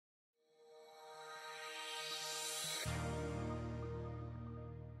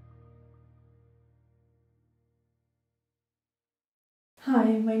Hi,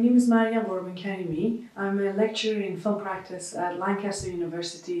 my name is Maryam Ghorbankarimi. I'm a lecturer in film practice at Lancaster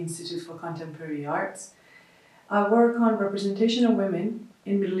University Institute for Contemporary Arts. I work on representation of women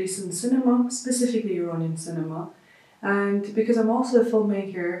in Middle Eastern cinema, specifically Iranian cinema. And because I'm also a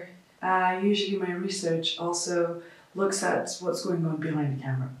filmmaker, usually my research also looks at what's going on behind the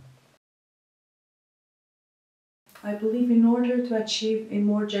camera. I believe in order to achieve a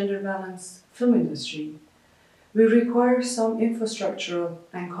more gender-balanced film industry, we require some infrastructural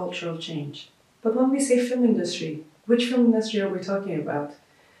and cultural change. But when we say film industry, which film industry are we talking about?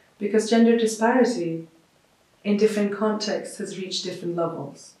 Because gender disparity in different contexts has reached different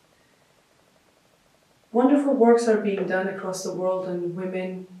levels. Wonderful works are being done across the world on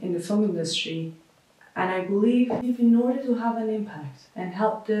women in the film industry, and I believe in order to have an impact and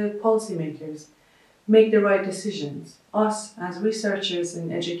help the policymakers make the right decisions, us as researchers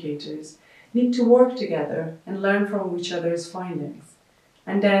and educators need to work together and learn from each other's findings,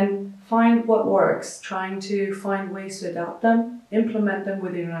 and then find what works, trying to find ways to adapt them, implement them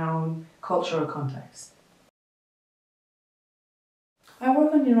within our own cultural context. I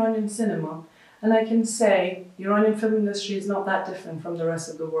work on Iranian cinema, and I can say the Iranian film industry is not that different from the rest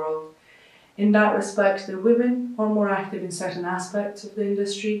of the world. In that respect, the women are more active in certain aspects of the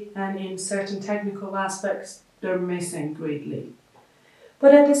industry, and in certain technical aspects, they're missing greatly.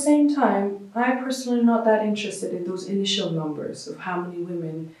 But at the same time, I personally am not that interested in those initial numbers of how many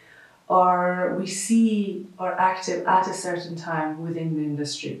women we see are active at a certain time within the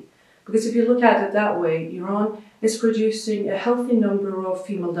industry. Because if you look at it that way, Iran is producing a healthy number of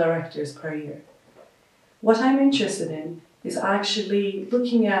female directors per year. What I'm interested in is actually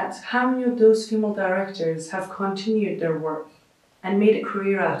looking at how many of those female directors have continued their work and made a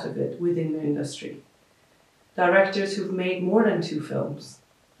career out of it within the industry. Directors who've made more than 2 films,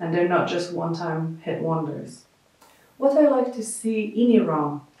 and they're not just one-time hit wonders. What I like to see in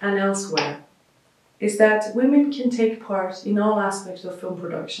Iran and elsewhere is that women can take part in all aspects of film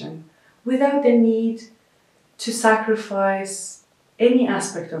production without the need to sacrifice any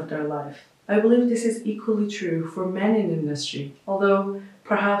aspect of their life. I believe this is equally true for men in the industry, although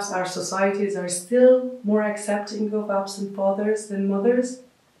perhaps our societies are still more accepting of absent fathers than mothers.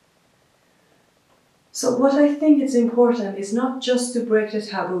 So what I think is important is not just to break the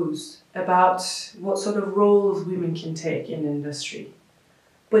taboos about what sort of roles women can take in the industry,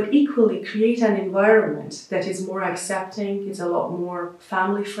 but equally create an environment that is more accepting, is a lot more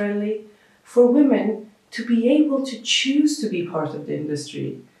family-friendly, for women to be able to choose to be part of the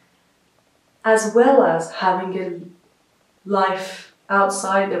industry, as well as having a life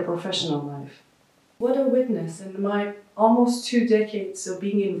outside their professional life. What I witnessed in my almost 2 decades of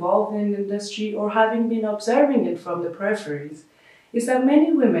being involved in the industry, or having been observing it from the peripheries, is that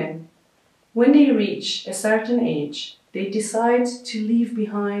many women, when they reach a certain age, they decide to leave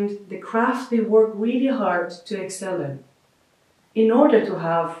behind the craft they work really hard to excel in order to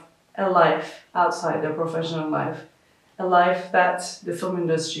have a life outside their professional life, a life that the film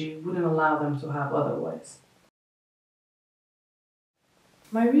industry wouldn't allow them to have otherwise.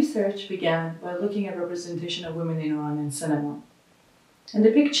 My research began by looking at representation of women in Iranian cinema. And the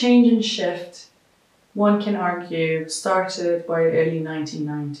big change and shift, one can argue, started by the early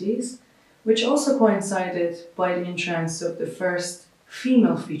 1990s, which also coincided by the entrance of the first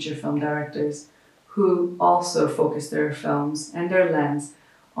female feature film directors who also focused their films and their lens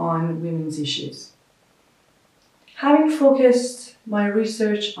on women's issues. Having focused my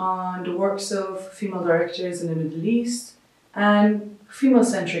research on the works of female directors in the Middle East and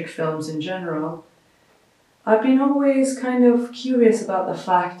female-centric films in general, I've been always kind of curious about the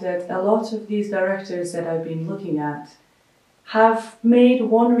fact that a lot of these directors that I've been looking at have made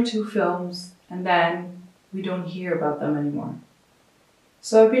 1 or 2 films and then we don't hear about them anymore.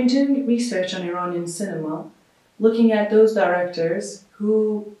 So I've been doing research on Iranian cinema, looking at those directors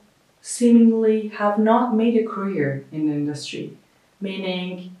who seemingly have not made a career in the industry,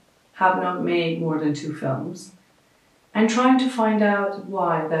 meaning have not made more than 2 films, and trying to find out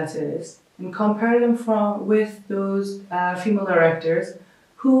why that is, and compare them with those female directors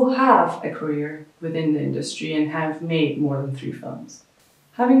who have a career within the industry and have made more than 3 films.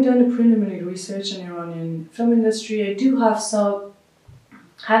 Having done a preliminary research on Iranian film industry, I do have some,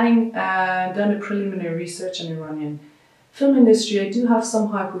 having done a preliminary research on Iranian film industry, I do have some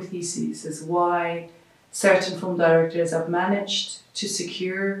hypotheses as why certain film directors have managed to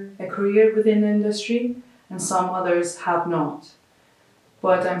secure a career within the industry and some others have not.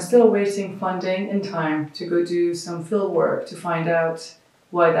 But I'm still waiting funding and time to go do some field work to find out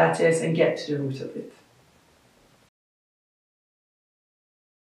why that is and get to the root of it.